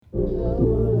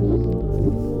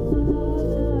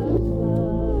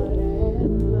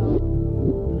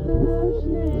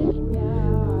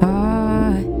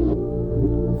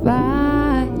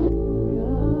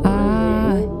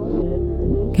I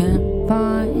can't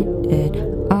find it.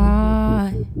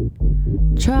 I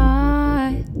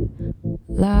tried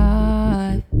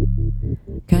life,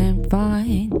 can't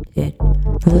find it.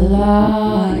 The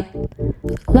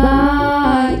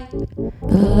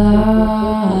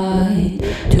light,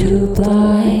 too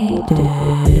blinded.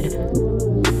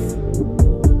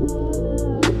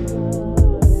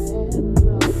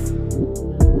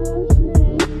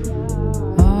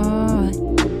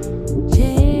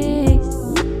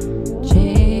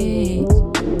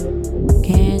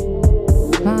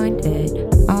 Find it.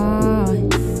 I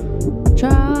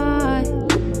try.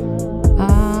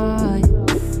 I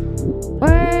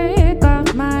work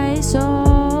off my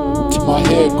soul. To my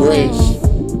hair grace,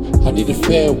 I need a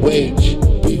fair wage.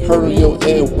 Be heard on your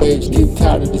airwaves. Getting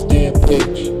tired of this damn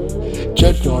pitch.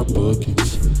 Judged on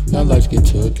bookings, now lights get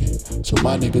tooken. So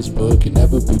my niggas booking,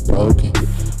 never be broken.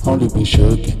 Only be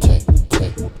shookin'. Take.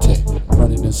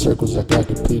 Running in circles, I got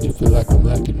depleted. Feel like I'm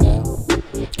lacking now.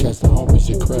 Catch the homies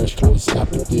that crash, trying to stop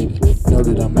the bleeding. Know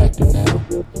that I'm acting now.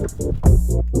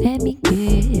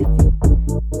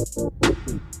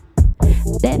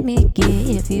 Let me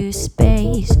give you space.